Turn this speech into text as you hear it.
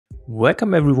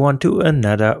Welcome everyone to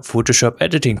another Photoshop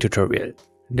editing tutorial.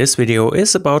 This video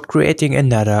is about creating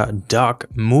another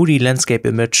dark, moody landscape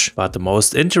image, but the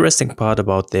most interesting part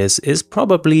about this is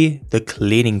probably the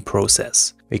cleaning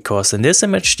process. Because in this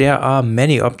image there are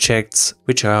many objects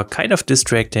which are kind of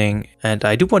distracting, and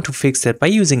I do want to fix that by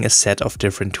using a set of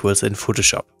different tools in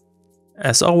Photoshop.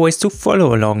 As always, to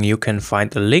follow along you can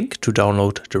find a link to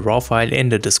download the raw file in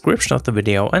the description of the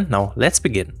video, and now let's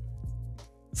begin.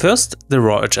 First, the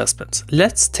raw adjustments.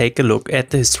 Let's take a look at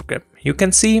the histogram. You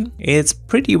can see it's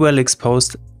pretty well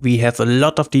exposed. We have a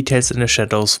lot of details in the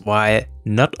shadows while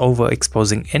not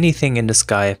overexposing anything in the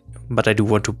sky, but I do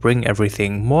want to bring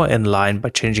everything more in line by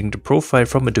changing the profile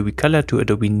from Adobe Color to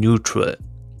Adobe Neutral.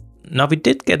 Now we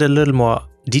did get a little more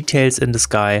details in the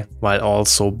sky while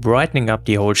also brightening up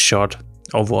the whole shot.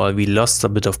 Overall we lost a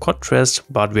bit of contrast,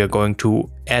 but we are going to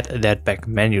add that back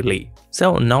manually.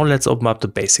 So now let's open up the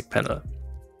basic panel.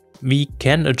 We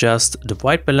can adjust the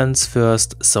white balance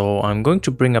first, so I'm going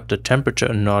to bring up the temperature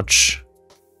a notch,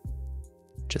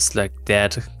 just like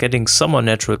that, getting some more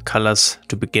natural colors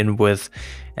to begin with.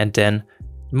 And then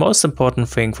the most important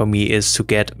thing for me is to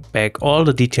get back all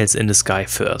the details in the sky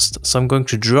first. So I'm going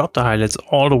to drop the highlights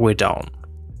all the way down,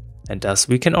 and thus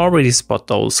we can already spot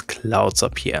those clouds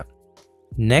up here.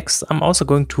 Next, I'm also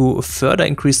going to further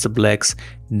increase the blacks.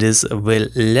 This will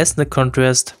lessen the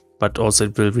contrast, but also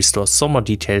it will restore some more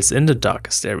details in the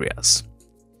darkest areas.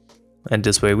 And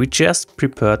this way we just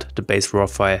prepared the base raw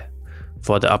file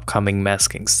for the upcoming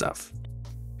masking stuff.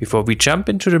 Before we jump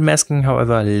into the masking,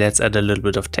 however, let's add a little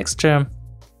bit of texture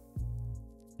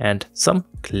and some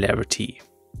clarity,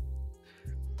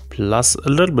 plus a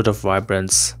little bit of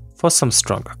vibrance for some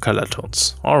stronger color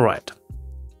tones. Alright,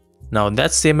 now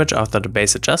that's the image after the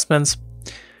base adjustments.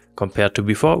 Compared to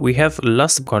before, we have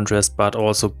lost the contrast but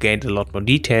also gained a lot more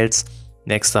details.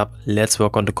 Next up, let's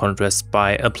work on the contrast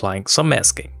by applying some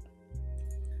masking.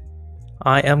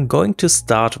 I am going to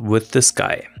start with the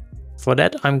sky. For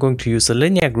that I'm going to use a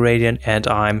linear gradient, and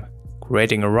I'm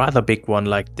creating a rather big one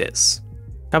like this,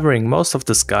 covering most of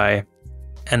the sky.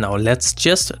 And now let's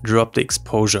just drop the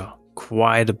exposure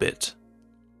quite a bit.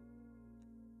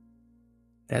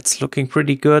 That's looking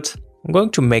pretty good. I'm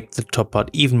going to make the top part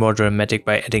even more dramatic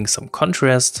by adding some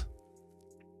contrast.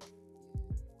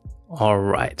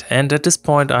 Alright, and at this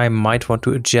point I might want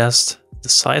to adjust the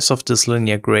size of this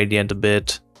linear gradient a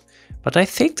bit, but I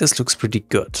think this looks pretty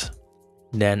good.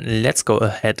 Then let's go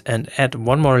ahead and add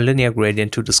one more linear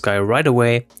gradient to the sky right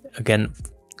away. Again,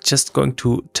 just going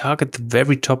to target the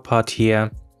very top part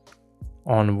here,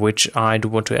 on which I do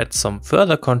want to add some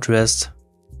further contrast,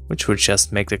 which will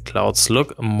just make the clouds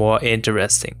look more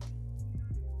interesting.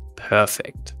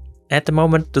 Perfect. At the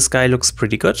moment the sky looks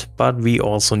pretty good, but we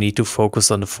also need to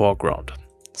focus on the foreground.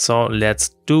 So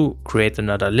let's create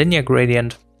another linear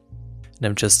gradient. And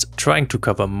I'm just trying to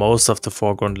cover most of the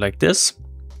foreground like this.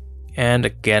 And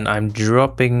again I'm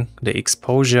dropping the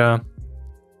exposure.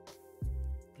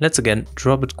 Let's again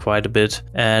drop it quite a bit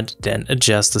and then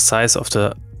adjust the size of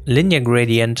the linear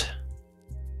gradient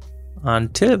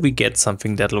until we get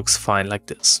something that looks fine like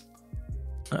this.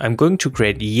 I'm going to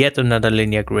create yet another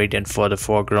linear gradient for the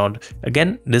foreground.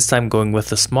 Again, this time going with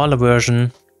the smaller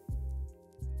version.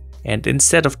 And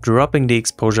instead of dropping the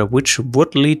exposure, which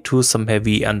would lead to some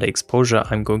heavy underexposure,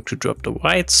 I'm going to drop the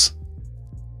whites,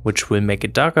 which will make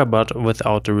it darker but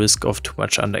without the risk of too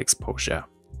much underexposure.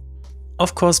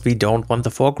 Of course, we don't want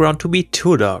the foreground to be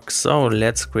too dark, so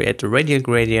let's create the radial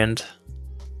gradient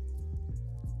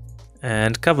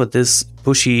and cover this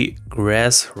bushy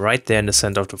grass right there in the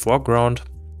center of the foreground.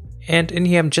 And in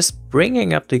here I'm just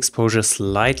bringing up the exposure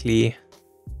slightly.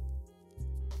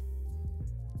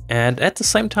 And at the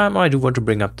same time I do want to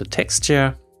bring up the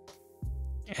texture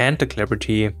and the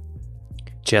clarity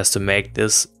just to make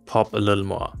this pop a little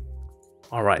more.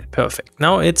 Alright, perfect.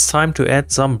 Now it's time to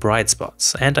add some bright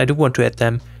spots, and I do want to add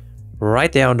them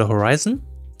right there on the horizon.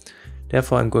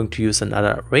 Therefore I'm going to use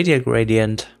another radial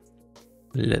gradient.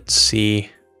 Let's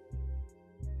see,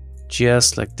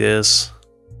 just like this.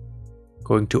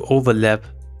 Going to overlap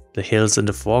the hills in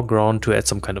the foreground to add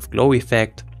some kind of glow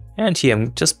effect. And here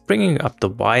I'm just bringing up the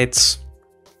whites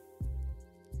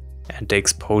and the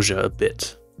exposure a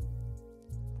bit.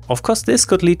 Of course this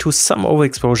could lead to some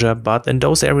overexposure, but in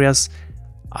those areas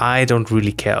I don't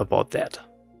really care about that.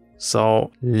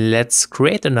 So let's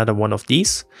create another one of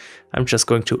these. I'm just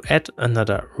going to add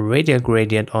another radial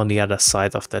gradient on the other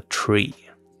side of that tree.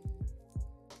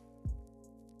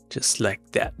 Just like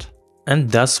that.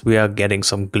 And thus we are getting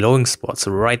some glowing spots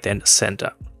right in the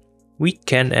center. We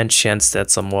can enhance that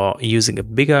some more using a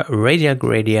bigger radial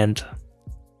gradient.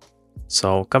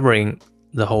 So covering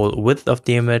the whole width of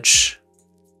the image.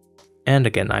 And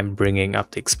again, I'm bringing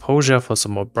up the exposure for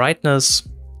some more brightness.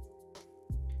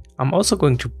 I'm also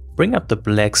going to bring up the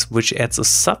blacks, which adds a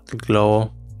subtle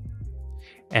glow.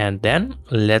 And then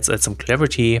let's add some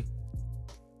clarity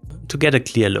to get a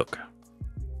clear look.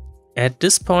 At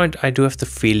this point, I do have the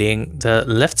feeling the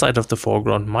left side of the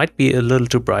foreground might be a little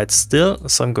too bright still,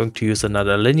 so I'm going to use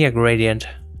another linear gradient,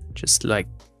 just like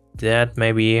that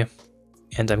maybe.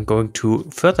 And I'm going to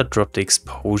further drop the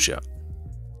exposure.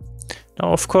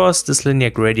 Now, of course, this linear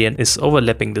gradient is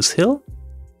overlapping this hill.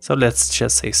 So let's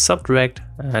just say subtract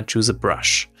and choose a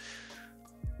brush.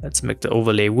 Let's make the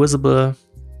overlay visible.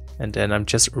 And then I'm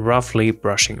just roughly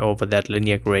brushing over that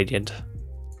linear gradient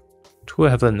to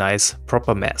have a nice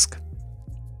proper mask.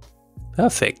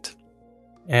 Perfect.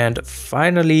 And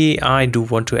finally, I do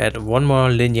want to add one more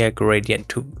linear gradient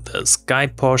to the sky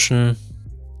portion.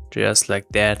 Just like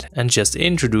that, and just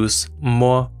introduce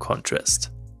more contrast.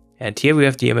 And here we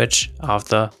have the image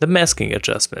after the masking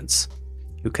adjustments.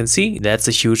 You can see that's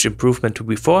a huge improvement to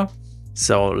before.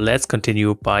 So let's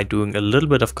continue by doing a little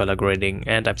bit of color grading,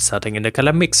 and I'm starting in the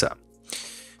color mixer.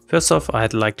 First off,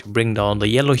 I'd like to bring down the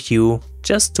yellow hue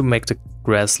just to make the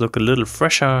grass look a little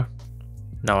fresher.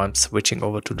 Now I'm switching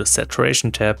over to the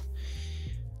saturation tab.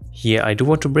 Here I do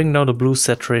want to bring down the blue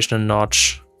saturation a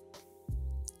notch,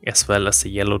 as well as the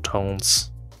yellow tones.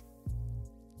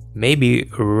 Maybe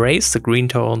raise the green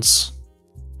tones.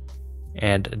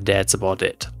 And that's about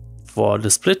it. For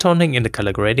the split toning in the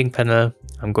color grading panel,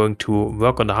 I'm going to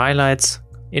work on the highlights.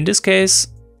 In this case,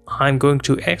 I'm going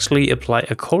to actually apply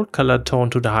a cold color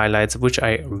tone to the highlights, which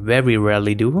I very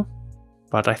rarely do.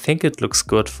 But I think it looks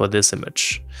good for this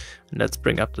image. And let's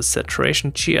bring up the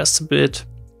saturation just a bit.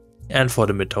 And for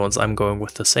the midtones, I'm going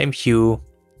with the same hue.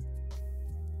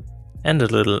 And a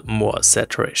little more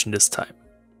saturation this time.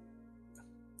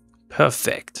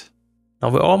 Perfect. Now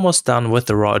we're almost done with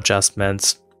the raw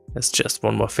adjustments. There's just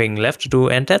one more thing left to do,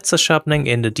 and that's the sharpening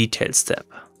in the detail step.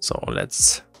 So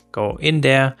let's go in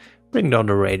there, bring down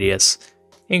the radius,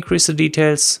 increase the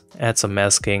details, add some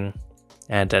masking,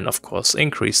 and then of course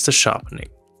increase the sharpening.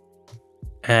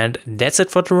 And that's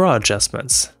it for the raw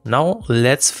adjustments. Now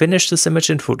let's finish this image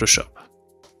in Photoshop.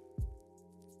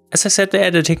 As I said, the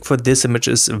editing for this image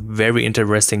is very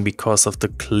interesting because of the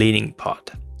cleaning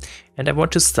part. And I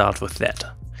want to start with that.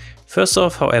 First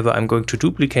off, however, I'm going to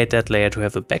duplicate that layer to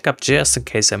have a backup just in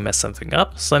case I mess something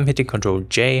up. So I'm hitting Ctrl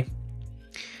J.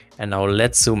 And now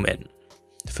let's zoom in.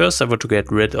 First I want to get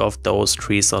rid of those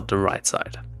trees on the right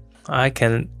side. I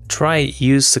can try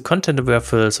use the content aware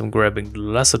fill, so I'm grabbing the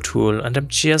lasso tool and I'm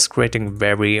just creating a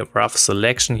very rough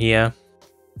selection here.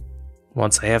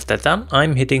 Once I have that done,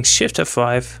 I'm hitting Shift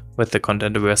F5 with the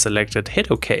content aware selected,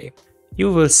 hit OK.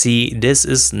 You will see this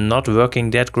is not working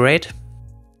that great.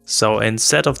 So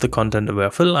instead of the content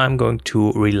aware fill, I'm going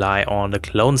to rely on the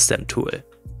clone stem tool.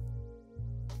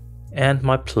 And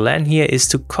my plan here is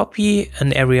to copy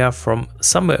an area from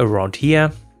somewhere around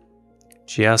here,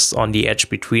 just on the edge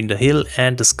between the hill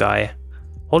and the sky.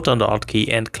 Hold down the Alt key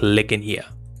and click in here.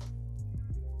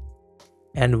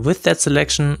 And with that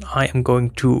selection, I am going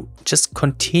to just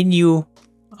continue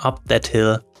up that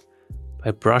hill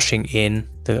by brushing in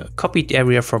the copied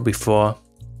area from before.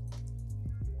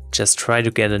 Just try to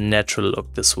get a natural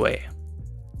look this way.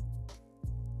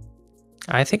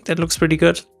 I think that looks pretty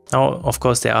good. Now, of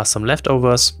course, there are some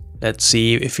leftovers. Let's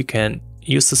see if we can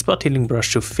use the spot healing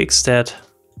brush to fix that.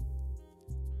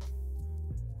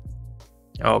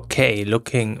 Okay,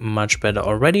 looking much better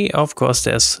already. Of course,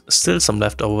 there's still some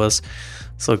leftovers.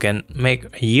 So again,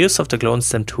 make use of the clone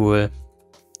stem tool,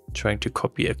 trying to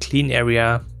copy a clean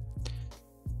area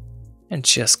and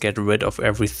just get rid of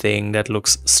everything that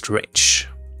looks strange.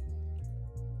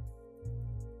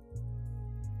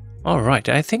 Alright,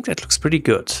 I think that looks pretty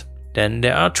good. Then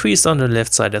there are trees on the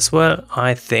left side as well.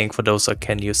 I think for those I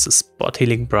can use the spot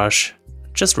healing brush,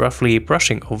 just roughly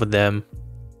brushing over them.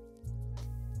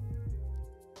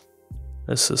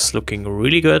 This is looking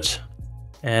really good.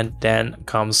 And then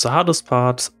comes the hardest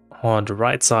part on the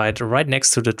right side, right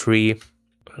next to the tree.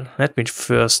 Let me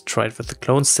first try it with the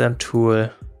clone stem tool.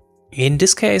 In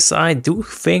this case, I do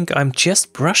think I'm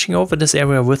just brushing over this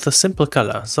area with a simple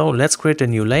color. So let's create a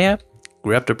new layer.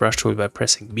 Grab the brush tool by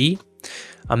pressing B.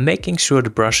 I'm making sure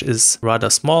the brush is rather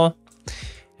small.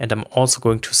 And I'm also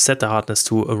going to set the hardness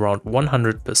to around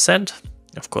 100%.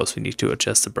 Of course, we need to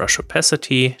adjust the brush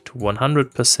opacity to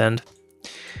 100%.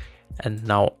 And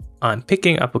now I'm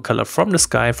picking up a color from the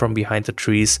sky from behind the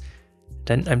trees.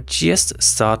 Then I'm just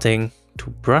starting to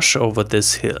brush over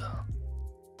this hill.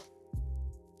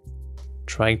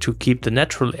 Trying to keep the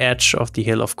natural edge of the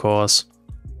hill, of course.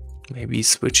 Maybe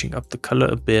switching up the color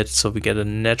a bit so we get a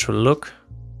natural look.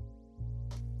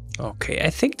 Okay, I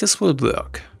think this will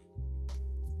work.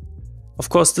 Of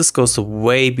course, this goes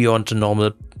way beyond the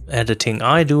normal editing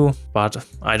I do, but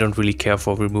I don't really care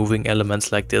for removing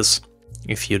elements like this.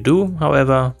 If you do,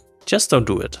 however, just don't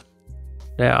do it.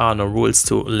 There are no rules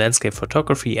to landscape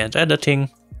photography and editing,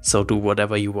 so do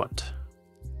whatever you want.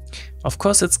 Of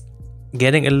course, it's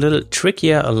getting a little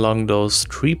trickier along those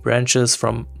tree branches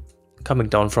from coming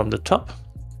down from the top.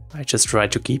 I just try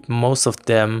to keep most of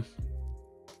them,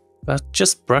 but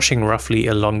just brushing roughly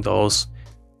along those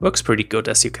works pretty good,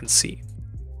 as you can see.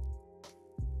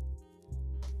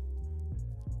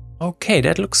 Okay,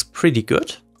 that looks pretty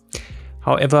good.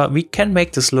 However, we can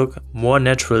make this look more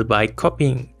natural by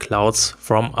copying clouds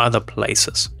from other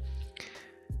places.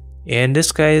 In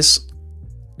this case,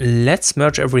 let's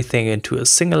merge everything into a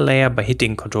single layer by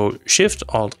hitting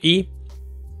Ctrl-Shift-Alt-E.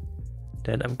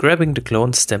 Then I'm grabbing the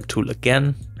clone stamp tool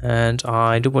again, and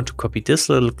I do want to copy this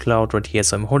little cloud right here,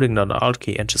 so I'm holding down the Alt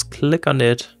key and just click on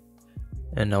it.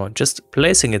 And now I'm just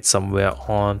placing it somewhere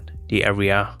on the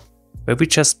area where we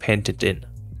just painted in.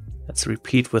 Let's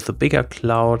repeat with a bigger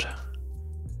cloud.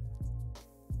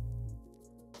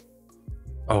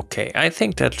 Okay, I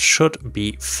think that should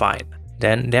be fine.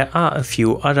 Then there are a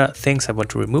few other things I want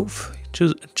to remove,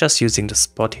 just using the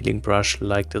spot healing brush,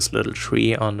 like this little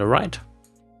tree on the right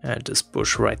and this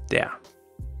bush right there.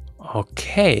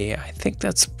 Okay, I think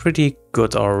that's pretty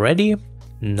good already.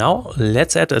 Now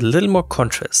let's add a little more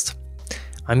contrast.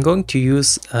 I'm going to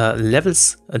use a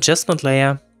levels adjustment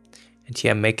layer, and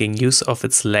here I'm making use of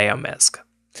its layer mask.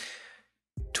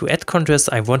 To add contrast,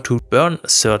 I want to burn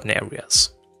certain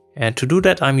areas. And to do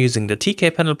that, I'm using the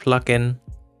TK panel plugin,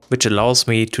 which allows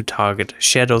me to target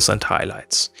shadows and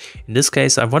highlights. In this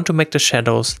case, I want to make the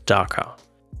shadows darker.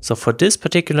 So for this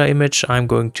particular image, I'm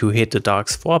going to hit the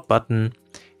darks 4 button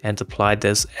and apply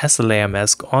this as a layer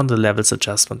mask on the levels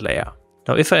adjustment layer.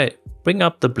 Now if I bring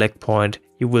up the black point,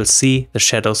 you will see the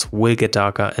shadows will get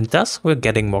darker, and thus we're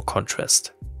getting more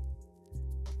contrast.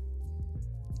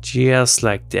 Just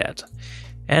like that.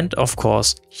 And of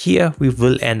course, here we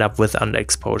will end up with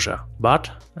underexposure. But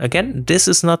again, this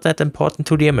is not that important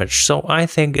to the image, so I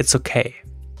think it's okay.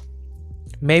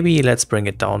 Maybe let's bring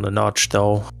it down a notch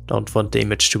though. Don't want the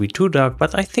image to be too dark,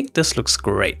 but I think this looks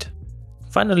great.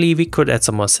 Finally, we could add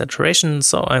some more saturation,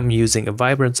 so I'm using a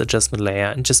vibrance adjustment layer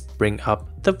and just bring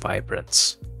up the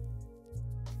vibrance.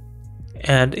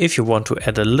 And if you want to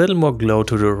add a little more glow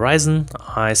to the horizon,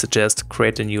 I suggest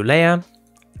create a new layer.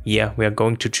 Here we are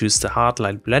going to choose the hard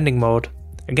light blending mode.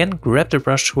 Again, grab the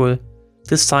brush tool.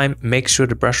 This time make sure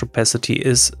the brush opacity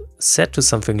is set to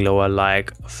something lower,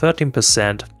 like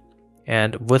 13%.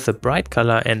 And with a bright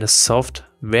color and a soft,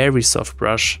 very soft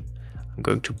brush, I'm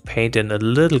going to paint in a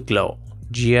little glow,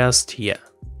 just here.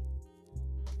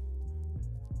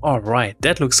 Alright,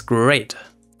 that looks great.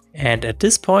 And at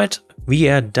this point, we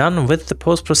are done with the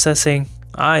post-processing.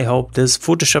 I hope this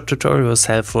Photoshop tutorial was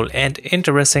helpful and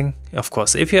interesting. Of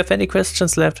course, if you have any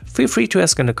questions left, feel free to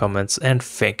ask in the comments, and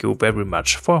thank you very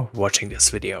much for watching this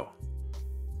video.